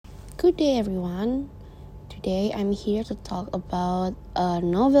Good day, everyone. Today I'm here to talk about a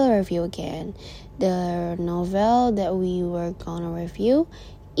novel review again. The novel that we were gonna review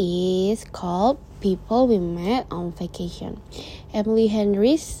is called People We Met on Vacation. Emily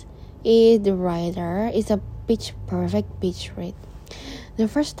Henry's is the writer. It's a pitch perfect pitch read. The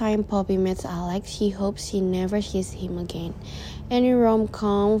first time Poppy meets Alex, she hopes she never sees him again. Any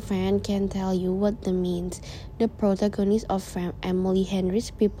rom-com fan can tell you what that means. The protagonist of Emily Henry's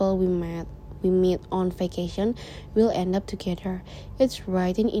People We Meet on Vacation will end up together. It's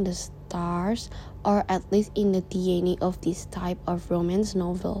written in the stars, or at least in the DNA of this type of romance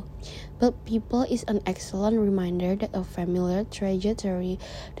novel. But People is an excellent reminder that a familiar trajectory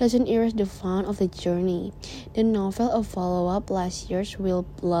doesn't erase the fun of the journey. The novel, a follow-up last year's Will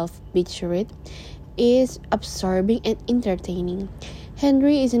Love Beach Read, is absorbing and entertaining.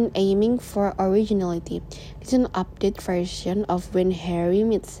 Henry isn't aiming for originality. It's an updated version of When Harry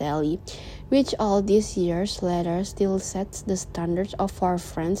Met Sally, which all these years later still sets the standards of four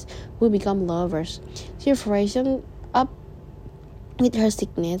friends who become lovers. She freshened up with her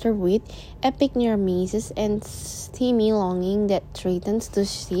signature wit, epic near misses, and steamy longing that threatens to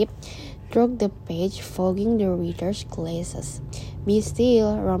seep through the page, fogging the reader's glasses. Be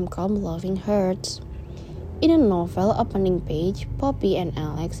still, rom-com loving hurts. In a novel opening page, Poppy and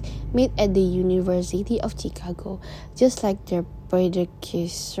Alex meet at the University of Chicago, just like their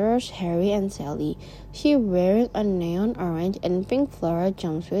predecessors Harry and Sally. She wearing a neon orange and pink floral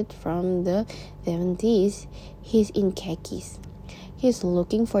jumpsuit from the 70s. He's in khakis. He's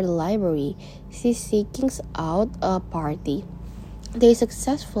looking for the library. She's seeking out a party. They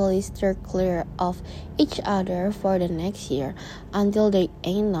successfully steer clear of each other for the next year until they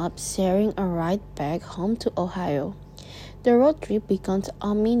end up sharing a ride back home to Ohio. The road trip begins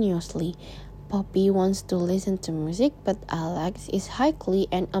ominously. Poppy wants to listen to music, but Alex is highly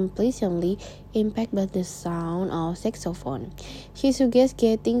and unpleasantly impacted by the sound of saxophone. She suggests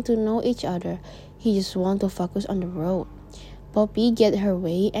getting to know each other. He just wants to focus on the road. Poppy gets her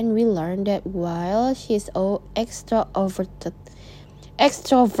way, and we learn that while she's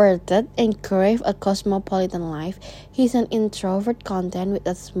extroverted and crave a cosmopolitan life, he's an introvert content with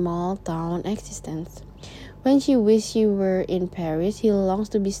a small town existence. When she wishes she were in Paris, he longs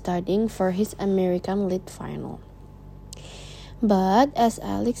to be studying for his American Lit final. But as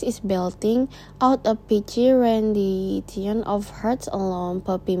Alex is belting out a pitchy rendition of Hearts Alone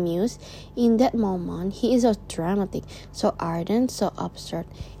Poppy Muse, in that moment he is so dramatic, so ardent, so absurd.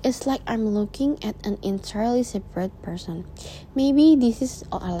 It's like I'm looking at an entirely separate person. Maybe this is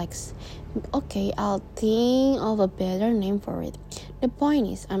Alex. Okay, I'll think of a better name for it. The point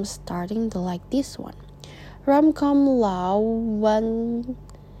is, I'm starting to like this one. Rom-com Law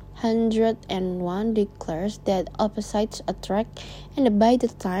 101 declares that opposites attract, and by the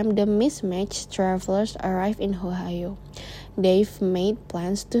time the mismatched travelers arrive in Ohio, they've made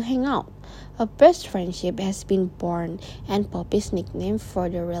plans to hang out. A best friendship has been born, and Poppy's nickname for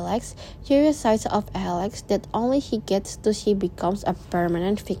the relaxed, curious side of Alex that only he gets to see becomes a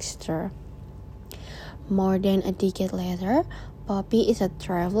permanent fixture. More than a decade later, Poppy is a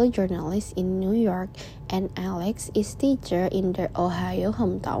travel journalist in New York, and Alex is teacher in their Ohio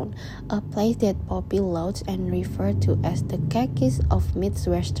hometown, a place that Poppy loves and refers to as the khakis of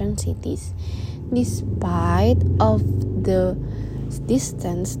Midwestern cities. Despite of the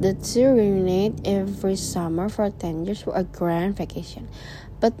distance, the two reunite every summer for 10 years for a grand vacation.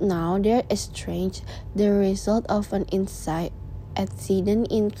 But now they're estranged, the result of an accident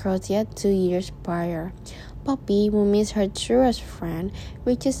in Croatia 2 years prior. Poppy, who misses her truest friend,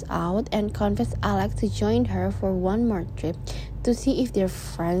 reaches out and convinces Alex to join her for one more trip to see if their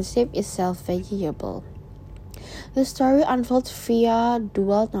friendship is salvageable. The story unfolds via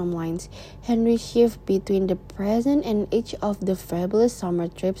dual timelines. Henry shifts between the present and each of the fabulous summer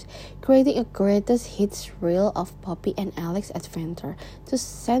trips, creating a greatest hits reel of Poppy and Alex adventure to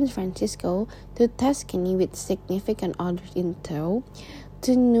San Francisco, to Tuscany with significant others in tow,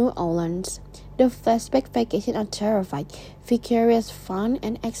 to New Orleans. The flashback vacation are terrified, vicarious fun,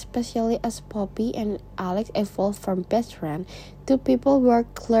 and especially as Poppy and Alex evolve from best friends to people who are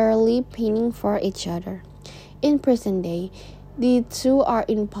clearly pining for each other. In present day, the two are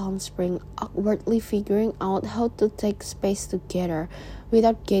in Palm Springs, awkwardly figuring out how to take space together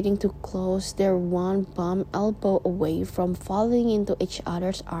without getting too close. They're one bum elbow away from falling into each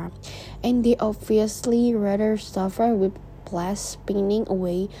other's arms, and they obviously rather suffer with spinning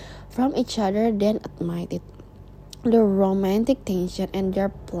away from each other than admit it. The romantic tension and their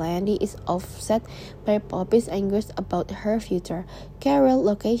plenty is offset by Poppy's anguish about her future. Carol,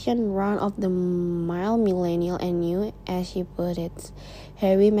 location run of the mile millennial and new, as she put it.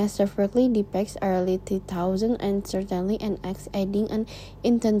 Harry masterfully depicts early 2000 and certainly an ex adding an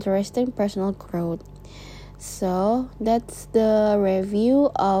interesting personal growth. So that's the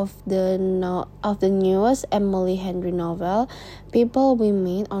review of the newest Emily Henry novel, People We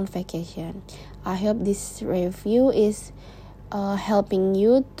Meet on Vacation. I hope this review is helping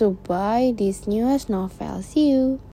you to buy this newest novel. See you.